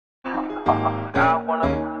I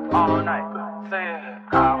wanna all night. Say it.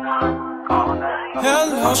 I wanna all night.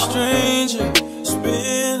 Hello, stranger. It's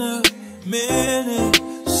been a minute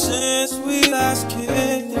since we last kicked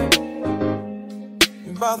it.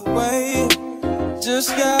 And by the way,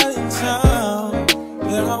 just got in town,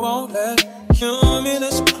 and I won't let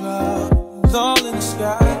cumulus clouds all in the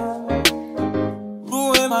sky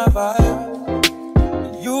ruin my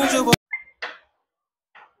vibe. Usual.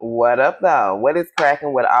 What up, though? What is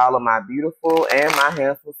cracking with all of my beautiful and my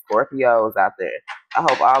handsome Scorpios out there? I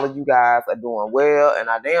hope all of you guys are doing well, and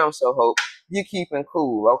I damn sure hope you're keeping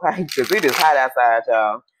cool, okay? Because it is hot outside,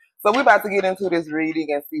 y'all. So we're about to get into this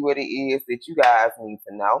reading and see what it is that you guys need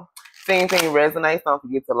to know. If anything resonates, don't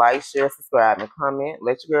forget to like, share, subscribe, and comment.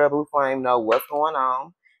 Let your girl Blue Flame know what's going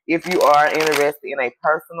on. If you are interested in a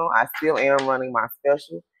personal, I still am running my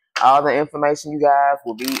special. All the information, you guys,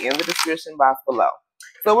 will be in the description box below.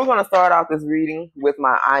 So we're going to start off this reading with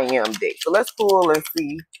my I Am deck. So let's pull and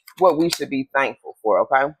see what we should be thankful for,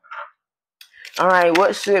 okay? All right,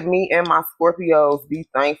 what should me and my Scorpios be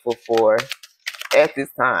thankful for at this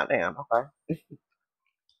time? Damn, okay.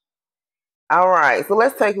 All right, so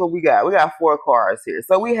let's take what we got. We got 4 cards here.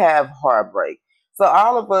 So we have heartbreak. So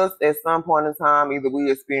all of us at some point in time, either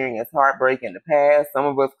we experienced heartbreak in the past. Some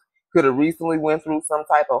of us could have recently went through some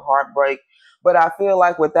type of heartbreak. But I feel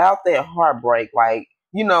like without that heartbreak, like,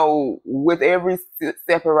 you know, with every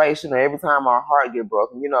separation or every time our heart get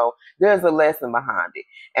broken, you know, there's a lesson behind it.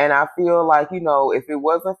 And I feel like, you know, if it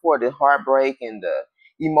wasn't for the heartbreak and the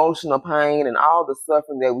emotional pain and all the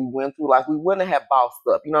suffering that we went through, like, we wouldn't have bossed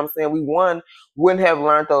up. You know what I'm saying? We wouldn't have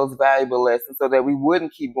learned those valuable lessons so that we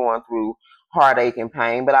wouldn't keep going through heartache and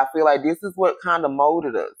pain. But I feel like this is what kind of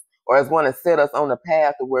molded us, or is going to set us on the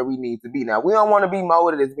path to where we need to be. Now, we don't want to be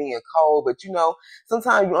molded as being cold, but, you know,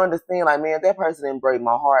 sometimes you understand, like, man, that person didn't break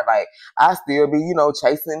my heart. Like, I still be, you know,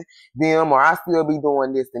 chasing them, or I still be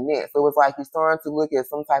doing this and that. So it's like you're starting to look at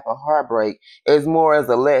some type of heartbreak as more as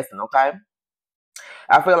a lesson, okay?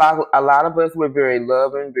 I feel like a lot of us were very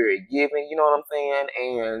loving, very giving, you know what I'm saying?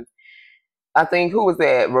 And I think, who was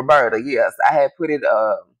that? Roberta, yes. I had put it,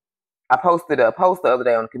 I posted a post the other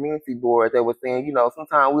day on the community board that was saying, you know,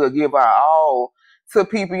 sometimes we'll give our all to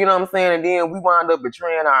people, you know what I'm saying, and then we wind up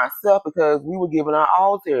betraying ourselves because we were giving our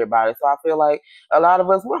all to everybody. So I feel like a lot of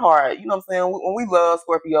us, we're hard, you know what I'm saying? When we love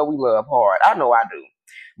Scorpio, we love hard. I know I do.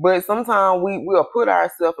 But sometimes we'll put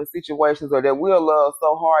ourselves in situations, or that we'll love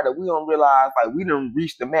so hard that we don't realize, like, we didn't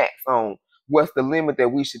reach the max on what's the limit that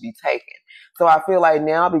we should be taking. So I feel like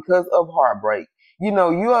now, because of heartbreak, you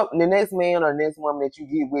know, the next man or next woman that you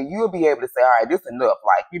get with, you'll be able to say, all right, this enough.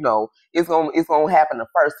 Like, you know, it's gonna happen the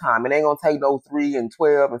first time. It ain't gonna take no 3 and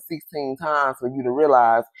 12 and 16 times for you to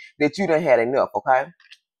realize that you done had enough, okay?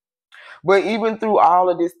 But even through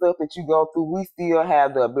all of this stuff that you go through, we still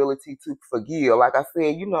have the ability to forgive. Like I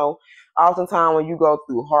said, you know, oftentimes when you go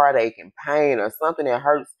through heartache and pain or something that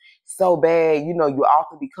hurts so bad, you know, you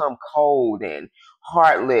often become cold and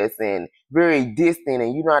heartless and very distant,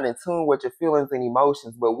 and you're not in tune with your feelings and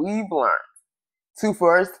emotions. But we've learned to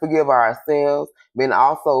first forgive ourselves, then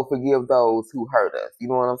also forgive those who hurt us. You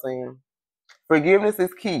know what I'm saying? Forgiveness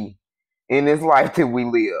is key in this life that we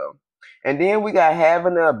live. And then we got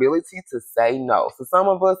having the ability to say no. So some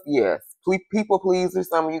of us, yes, people pleasers,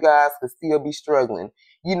 some of you guys could still be struggling.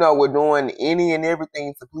 You know, we're doing any and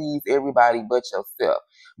everything to please everybody but yourself.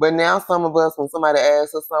 But now some of us, when somebody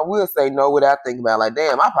asks us something, we'll say no without thinking about it. Like,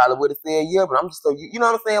 damn, I probably would have said yeah, but I'm just so, you know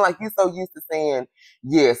what I'm saying? Like, you're so used to saying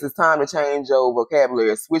yes, it's time to change your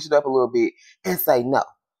vocabulary, switch it up a little bit, and say no.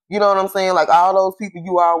 You know what I'm saying? Like, all those people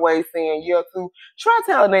you always saying yeah to, try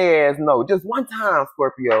telling their ass no just one time,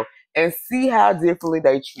 Scorpio, and see how differently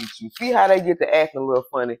they treat you. See how they get to acting a little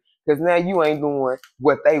funny, because now you ain't doing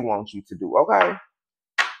what they want you to do, okay?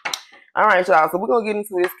 All right, y'all, so we're going to get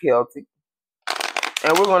into this Celtic,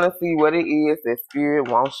 and we're going to see what it is that Spirit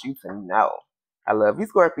wants you to know. I love you,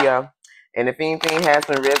 Scorpio. And if anything has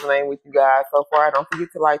been resonating with you guys so far, don't forget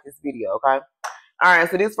to like this video, okay? All right,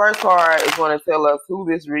 so this first card is going to tell us who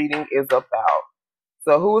this reading is about.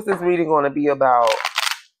 So who is this reading going to be about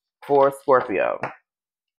for Scorpio?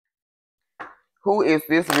 Who is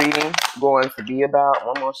this reading going to be about?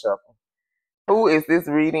 One more shuffle. Who is this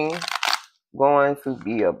reading going to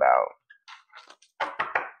be about?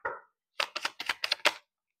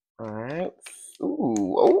 All right.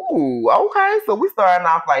 Ooh, okay. So we starting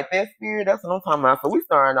off like that, Spirit. That's what I'm talking about. So we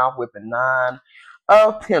starting off with the 9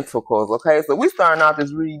 of Pentacles, okay? So we starting off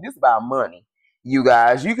this reading. This is about money, you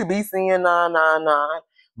guys. You could be seeing 999.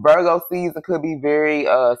 Virgo season could be very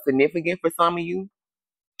significant for some of you.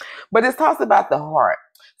 But it talks about the heart.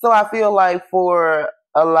 So I feel like for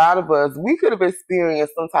a lot of us, we could have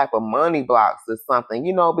experienced some type of money blocks or something,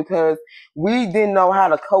 because we didn't know how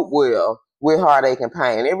to cope well with heartache and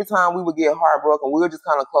pain. Every time we would get heartbroken, we would just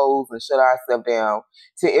kind of close and shut ourselves down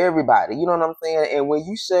to everybody. You know what I'm saying? And when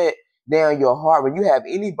you shut down your heart, when you have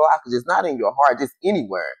any blockages, not in your heart, just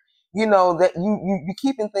anywhere, that you're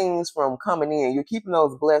keeping things from coming in. You're keeping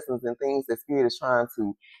those blessings and things that Spirit is trying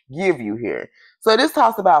to give you here. So this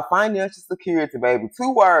talks about financial security, baby.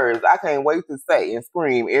 2 words I can't wait to say and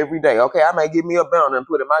scream every day. Okay, I may give me a banner and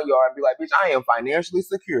put it in my yard and be like, bitch, I am financially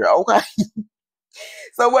secure. Okay.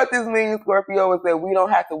 So what this means, Scorpio, is that we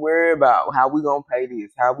don't have to worry about how we gonna pay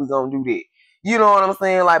this, how we gonna do that. You know what I'm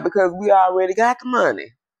saying? Like, because we already got the money.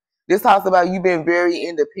 This talks about you being very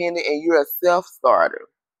independent and you're a self-starter.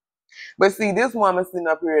 But see, this woman sitting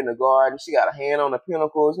up here in the garden, she got a hand on the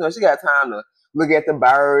pinnacles. She got time to look at the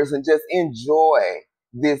birds and just enjoy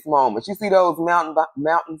this moment. You see those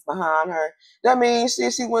mountains behind her? That means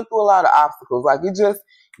she went through a lot of obstacles. Like, it just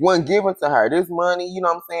wasn't given to her. This money, you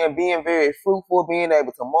know what I'm saying, being very fruitful, being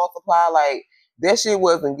able to multiply, like, that shit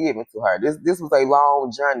wasn't given to her. This was a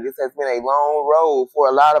long journey. This has been a long road for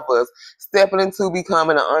a lot of us, stepping into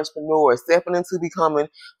becoming an entrepreneur, stepping into becoming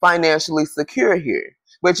financially secure here.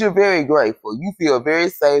 But you're very grateful. You feel very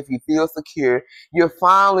safe. You feel secure. You're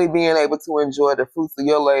finally being able to enjoy the fruits of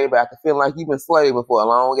your labor after feeling like you've been slaving for a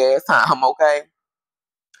long ass time, okay?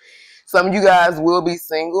 Some of you guys will be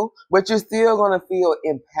single, but you're still going to feel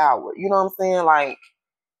empowered. You know what I'm saying? Like,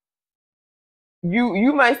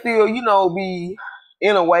 you may still, be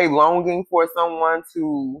in a way longing for someone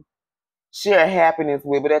to share happiness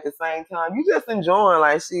with, but at the same time, you just enjoying,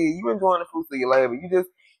 like, shit, you enjoying the fruits of your labor. You just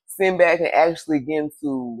sit back and actually getting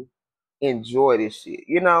to enjoy this shit.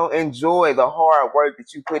 Enjoy the hard work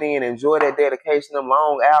that you put in. Enjoy that dedication, them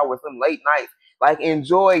long hours, them late nights. Like,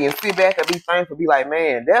 enjoy and sit back and be thankful. Be like,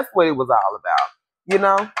 man, that's what it was all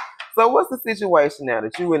about. So what's the situation now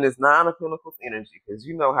that you in this 9 of Pentacles energy? Because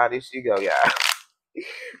you know how this shit go, y'all.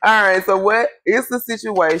 All right, so what is the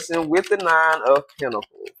situation with the 9 of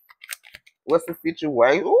Pentacles? What's the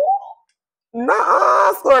situation? Ooh,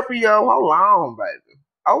 nah, Scorpio. Hold on, baby.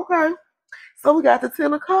 Okay. So we got the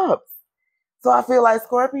 10 of Cups. So I feel like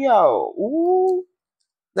Scorpio. Ooh.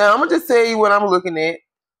 Now I'm gonna just tell you what I'm looking at,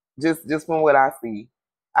 just from what I see.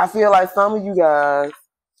 I feel like some of you guys,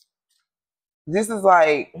 this is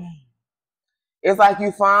like, it's like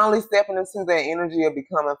you finally stepping into that energy of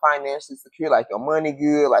becoming financially secure, like your money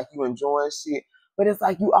good, like you enjoying shit. But it's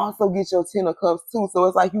like you also get your 10 of Cups too. So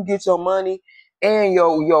it's like you get your money and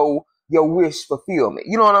your wish fulfillment.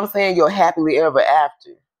 You know what I'm saying? Your happily ever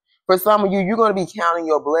after. For some of you, you're going to be counting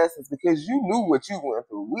your blessings because you knew what you went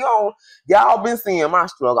through. Y'all been seeing my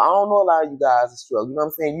struggle. I don't know a lot of you guys' struggle. You know what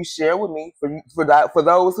I'm saying? You share with me. For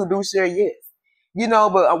those who do share, yes.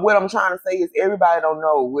 But what I'm trying to say is everybody don't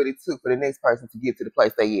know what it took for the next person to get to the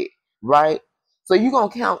place they at, right? So you're going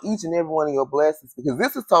to count each and every one of your blessings because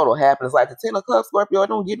this is total happiness. Like the 10 of Cups, Scorpio, it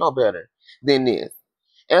don't get no better than this.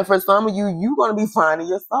 And for some of you, you're going to be finding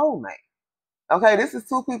your soulmate. Okay, this is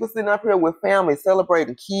 2 people sitting up here with families,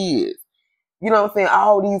 celebrating kids. You know what I'm saying?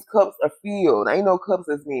 All these cups are filled. Ain't no cups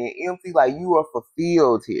that's being empty. Like, you are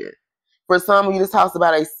fulfilled here. For some of you, this talks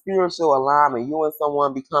about a spiritual alignment. You and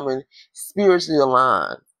someone becoming spiritually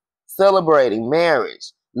aligned. Celebrating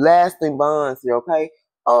marriage. Lasting bonds here, okay?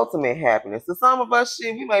 Ultimate happiness. So some of us,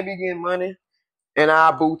 shit, we may be getting money in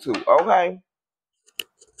our boo too, okay?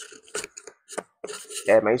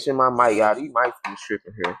 Yeah, make sure my mic, y'all, these mics be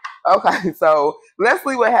tripping here. Okay, so let's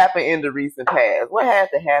see what happened in the recent past. What had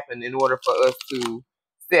to happen in order for us to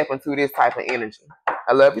step into this type of energy?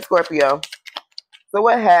 I love you, Scorpio. So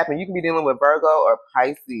what happened? You can be dealing with Virgo or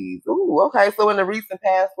Pisces. Ooh, okay. So in the recent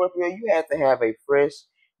past, Scorpio, you had to have a fresh,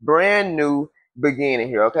 brand new beginning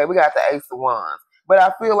here. Okay, we got the Ace of Wands. But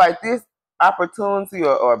I feel like this opportunity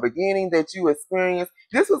or beginning that you experienced,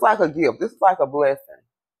 this was like a gift. This is like a blessing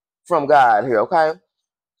from God here, okay?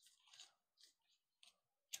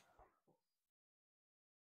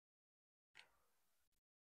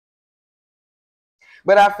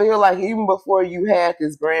 But I feel like even before you had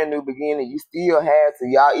this brand new beginning, you still had to,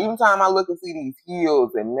 y'all. Even time I look and see these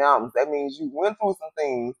hills and mountains, that means you went through some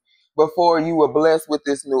things before you were blessed with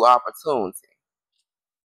this new opportunity.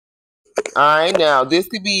 All right, now this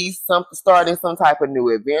could be starting some type of new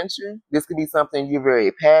adventure. This could be something you're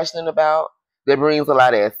very passionate about that brings a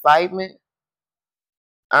lot of excitement.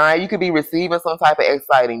 All right, you could be receiving some type of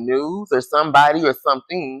exciting news, or somebody or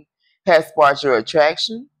something has sparked your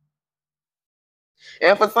attraction.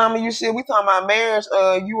 And for some of you shit, we talking about marriage.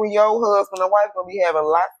 You and your husband and wife gonna be having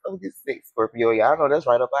lots of good sex, Scorpio. Y'all know that's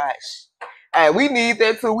right up our ass. Hey, we need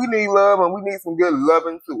that too. We need love and we need some good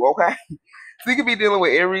loving too, okay? So you could be dealing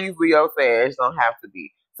with Aries, Leo, Sag. Don't have to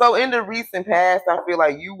be. So in the recent past, I feel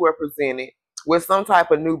like you were presented with some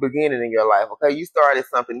type of new beginning in your life. Okay, you started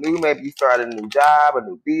something new. Maybe you started a new job, a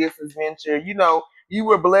new business venture. You know, you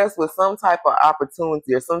were blessed with some type of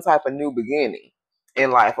opportunity or some type of new beginning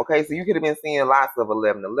in life. Okay, so you could have been seeing lots of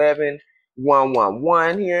 1111,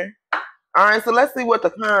 111 here. All right, so let's see what the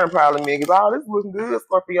current problem is. Oh, this is looking good,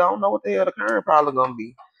 Scorpio. I don't know what the hell the current problem gonna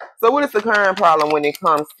be. So what is the current problem when it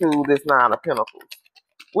comes to this 9 of Pentacles?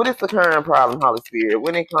 What is the current problem, Holy Spirit,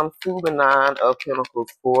 when it comes to the 9 of Pentacles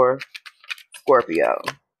for Scorpio?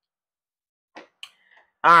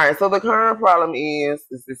 All right, so the current problem is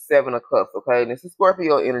this 7 of Cups, okay? This is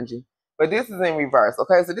Scorpio energy, but this is in reverse,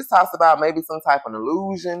 okay? So this talks about maybe some type of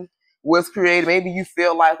illusion was created. Maybe you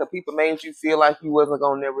feel like, or people made you feel like you wasn't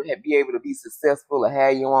going to never be able to be successful or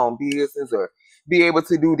have your own business or be able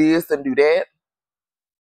to do this and do that.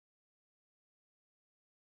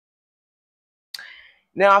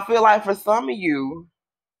 Now, I feel like for some of you,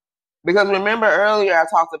 because remember earlier I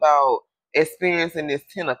talked about experiencing this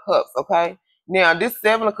 10 of Cups, okay? Now, this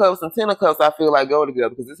 7 of Cups and 10 of Cups, I feel like go together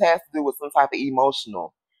because this has to do with some type of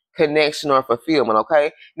emotional connection or fulfillment,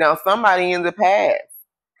 okay? Now, somebody in the past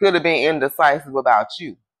could have been indecisive about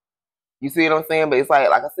you. You see what I'm saying? But it's like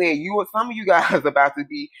I said, some of you guys about to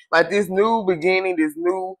be like this new beginning, this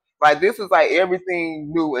new, like this is like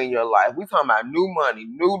everything new in your life. We talking about new money,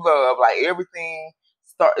 new love, like everything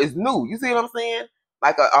is new. You see what I'm saying?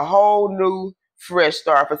 Like a whole new fresh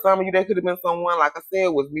start. For some of you, that could have been someone, like I said,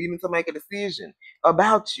 was needing to make a decision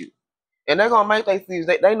about you. And they're going to make their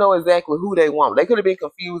decision. They know exactly who they want. They could have been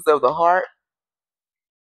confused of the heart.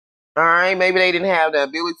 All right, maybe they didn't have the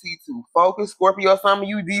ability to focus. Scorpio, some of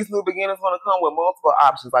you, these new beginners going to come with multiple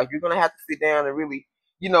options. Like you're going to have to sit down and really,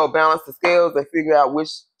 balance the scales and figure out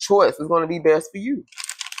which choice is going to be best for you.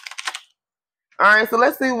 All right, so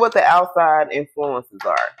let's see what the outside influences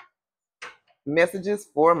are. Messages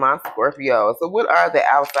for my Scorpio. So what are the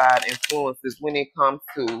outside influences when it comes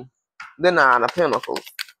to the 9 of Pentacles?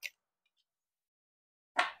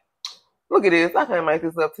 Look at this. I can't make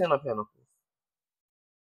this up. 10 of Pentacles.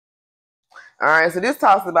 All right, so this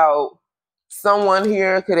talks about someone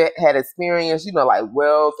here could have had experience, like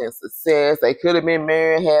wealth and success. They could have been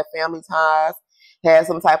married, had family ties, had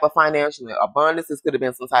some type of financial abundance. This could have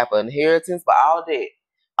been some type of inheritance, but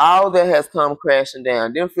all that has come crashing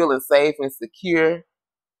down. Them feeling safe and secure.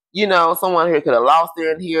 Someone here could have lost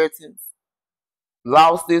their inheritance,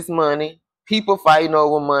 lost this money, people fighting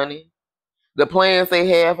over money. The plans they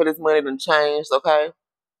had for this money done changed, okay?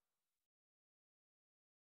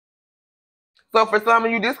 So for some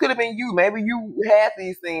of you, this could have been you. Maybe you had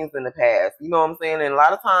these things in the past. You know what I'm saying? And a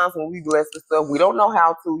lot of times when we bless with stuff, we don't know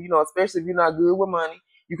how to, especially if you're not good with money.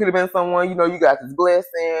 You could have been someone, you got this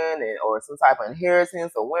blessing or some type of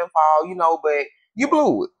inheritance or windfall, but you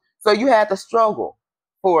blew it. So you had to struggle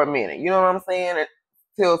for a minute. You know what I'm saying?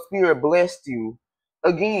 Until Spirit blessed you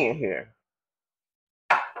again here.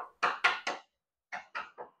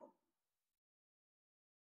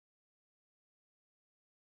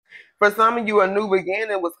 For some of you, a new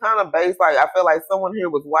beginning was kind of based, like, I feel like someone here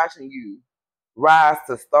was watching you rise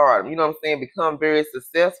to stardom, you know what I'm saying, become very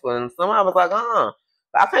successful. And someone was like,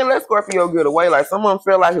 I can't let Scorpio get away. Like, someone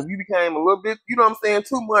felt like if you became a little bit, you know what I'm saying,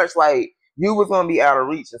 too much, like, you was going to be out of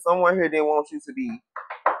reach. And someone here didn't want you to be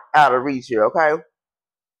out of reach here, okay?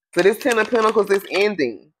 So this 10 of Pentacles is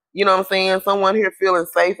ending. You know what I'm saying? Someone here feeling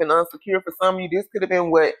safe and unsecure. For some of you, this could have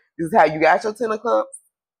been this is how you got your 10 of Cups.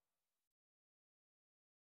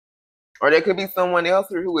 Or there could be someone else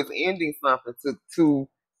here who is ending something to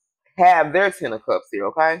have their 10 of Cups here,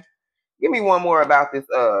 okay? Give me one more about this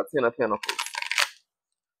 10 of Pentacles.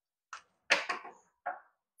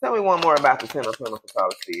 Tell me one more about the 10 of Pentacles,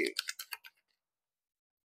 Holy Spirit.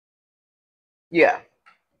 Yeah.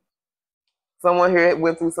 Someone here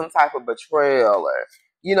went through some type of betrayal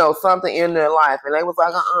or, something in their life. And they was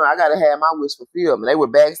like, I got to have my wish fulfilled. They were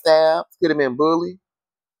backstabbed. Could have been bullied.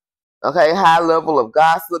 Okay, high level of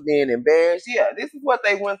gossip, being embarrassed. Yeah, this is what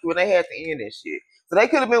they went through, and they had to end this shit. So they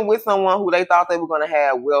could have been with someone who they thought they were going to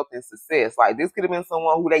have wealth and success. Like, this could have been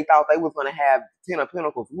someone who they thought they was going to have 10 of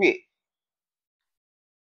Pentacles with.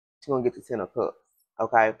 She's going to get the 10 of Cups,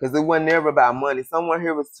 okay? Because it wasn't never about money. Someone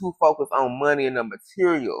here was too focused on money and the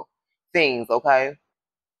material things, okay?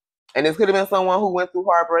 And this could have been someone who went through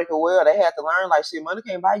heartbreak or well. They had to learn, like, shit, money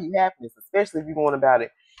can't buy you happiness, especially if you're going about it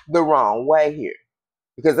the wrong way here.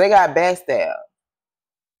 Because they got backstabbed.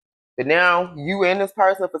 But now, you and this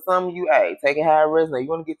person, for some of you, hey, take it how it resonates. You're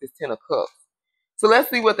going to get this 10 of Cups. So let's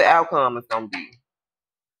see what the outcome is going to be.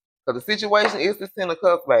 So the situation is this 10 of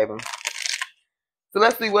Cups, baby. So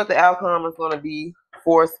let's see what the outcome is going to be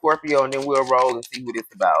for Scorpio, and then we'll roll and see what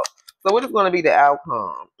it's about. So what is going to be the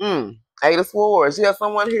outcome? Eight of Swords. Yeah,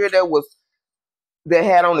 someone here that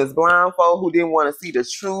had on this blindfold, who didn't want to see the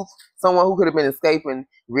truth. Someone who could have been escaping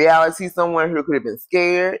reality. Someone who could have been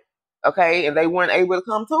scared. Okay, and they weren't able to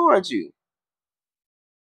come towards you.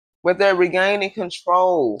 But they're regaining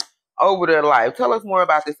control over their life. Tell us more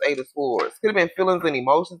about this Eight of Swords. Could have been feelings and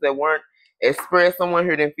emotions that weren't expressed. Someone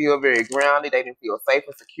here didn't feel very grounded. They didn't feel safe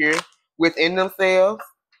and secure within themselves.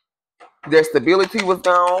 Their stability was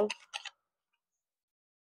gone.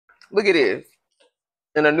 Look at this.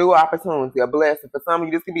 And a new opportunity, a blessing. For some of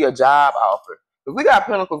you, this could be a job offer. Because we got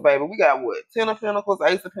Pentacles, baby. We got what? 10 of Pentacles,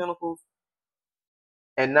 Ace of Pentacles,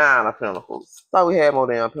 and 9 of Pentacles. Thought we had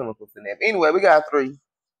more damn Pentacles than that. But anyway, we got 3.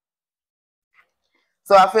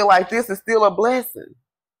 So I feel like this is still a blessing.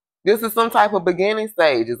 This is some type of beginning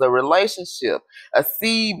stages, a relationship, a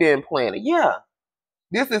seed being planted. Yeah.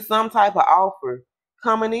 This is some type of offer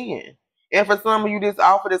coming in. And for some of you, this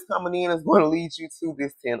offer that's coming in is going to lead you to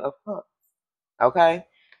this 10 of Cups. Okay?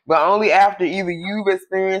 But only after either you've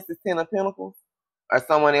experienced this 10 of Pentacles or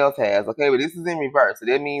someone else has. Okay? But this is in reverse. So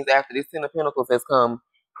that means after this 10 of Pentacles has come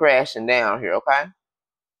crashing down here. Okay?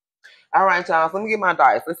 All right, y'all. So let me get my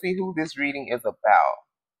dice. Let's see who this reading is about.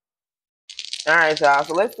 All right, y'all.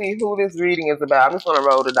 So let's see who this reading is about. I'm just going to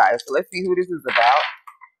roll the dice. So let's see who this is about.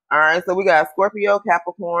 All right. So we got Scorpio,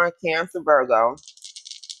 Capricorn, Cancer, Virgo.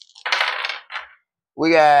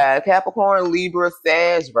 We got Capricorn, Libra,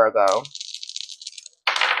 Sag, Virgo.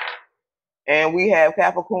 And we have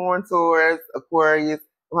Capricorn, Taurus, Aquarius.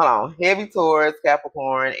 Hold on. Heavy Taurus,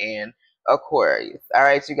 Capricorn, and Aquarius. All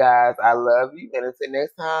right, you guys. I love you. And until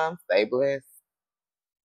next time, stay blessed.